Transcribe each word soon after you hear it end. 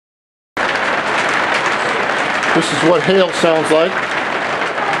This is what hail sounds like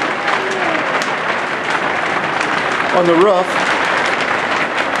on the roof.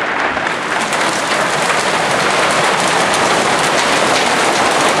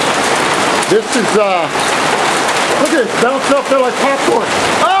 This is, look at it, bouncing up there like popcorn.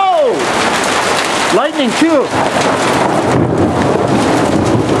 Oh! Lightning too.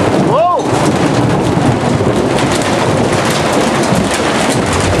 Whoa!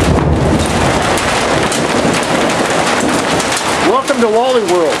 Welcome to Wally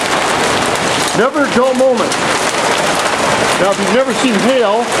World. Never a dull moment. Now if you've never seen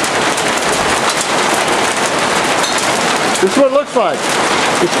hail, this is what it looks like.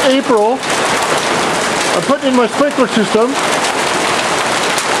 It's April. I'm putting in my sprinkler system.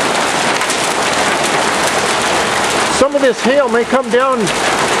 Some of this hail may come down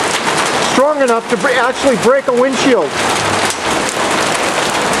strong enough to actually break a windshield.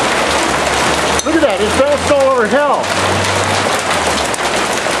 Look at that, it's bounced all over hell.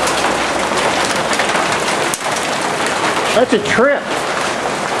 That's a trip.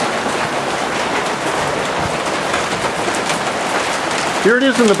 Here it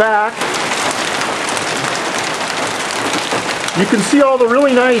is in the back. You can see all the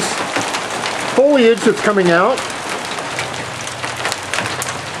really nice foliage that's coming out.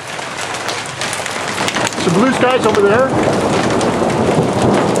 Some blue skies over there.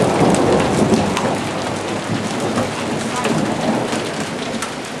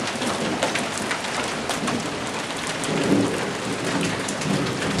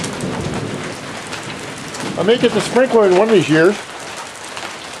 I may get the sprinkler in one of these years.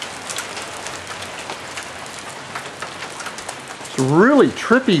 It's really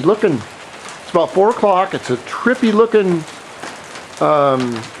trippy looking. It's about 4 o'clock. It's a trippy looking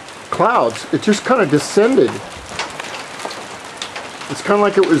clouds. It just kind of descended. It's kind of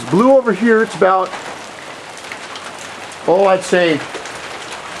like it was blue over here. It's about, oh, I'd say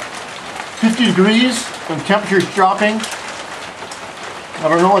 50 degrees and the temperature's dropping. I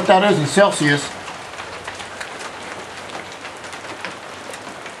don't know what that is in Celsius.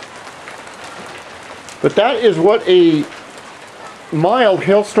 But that is what a mild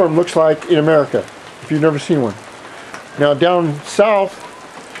hailstorm looks like in America, if you've never seen one. Now down south,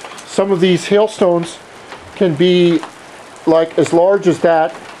 some of these hailstones can be like as large as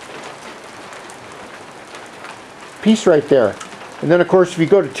that piece right there. And then of course if you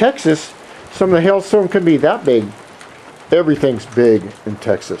go to Texas, some of the hailstone can be that big. Everything's big in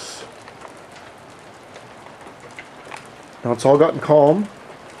Texas. Now it's all gotten calm.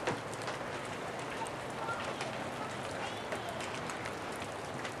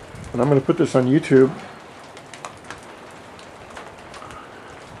 And I'm going to put this on YouTube.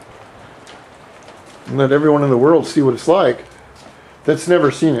 And let everyone in the world see what it's like that's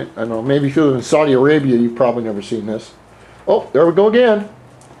never seen it. I know, maybe if you live in Saudi Arabia, you've probably never seen this. Oh, there we go again.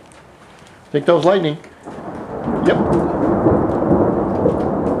 I think that was lightning. Yep.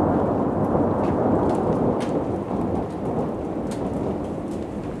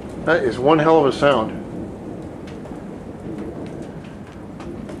 That is one hell of a sound.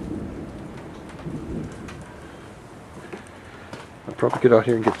 Probably get out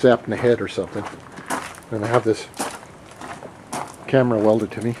here and get zapped in the head or something. And I have this camera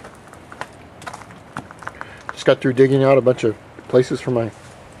welded to me. Just got through digging out a bunch of places for my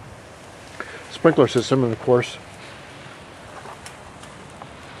sprinkler system, and of course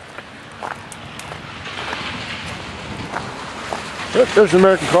yep, there's an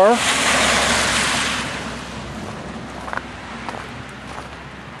American car.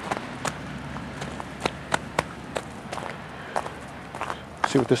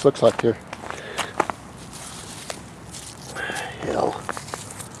 See what this looks like here. Hell.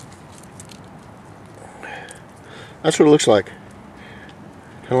 That's what it looks like.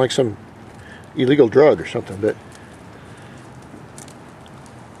 Kind of like some illegal drug or something, but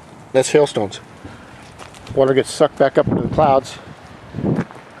that's hailstones. Water gets sucked back up into the clouds.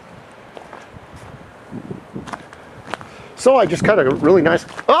 So I just cut a really nice,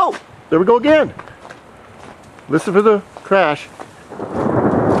 oh, there we go again. Listen for the crash.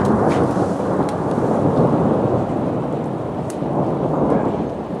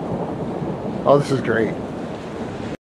 Oh, this is great.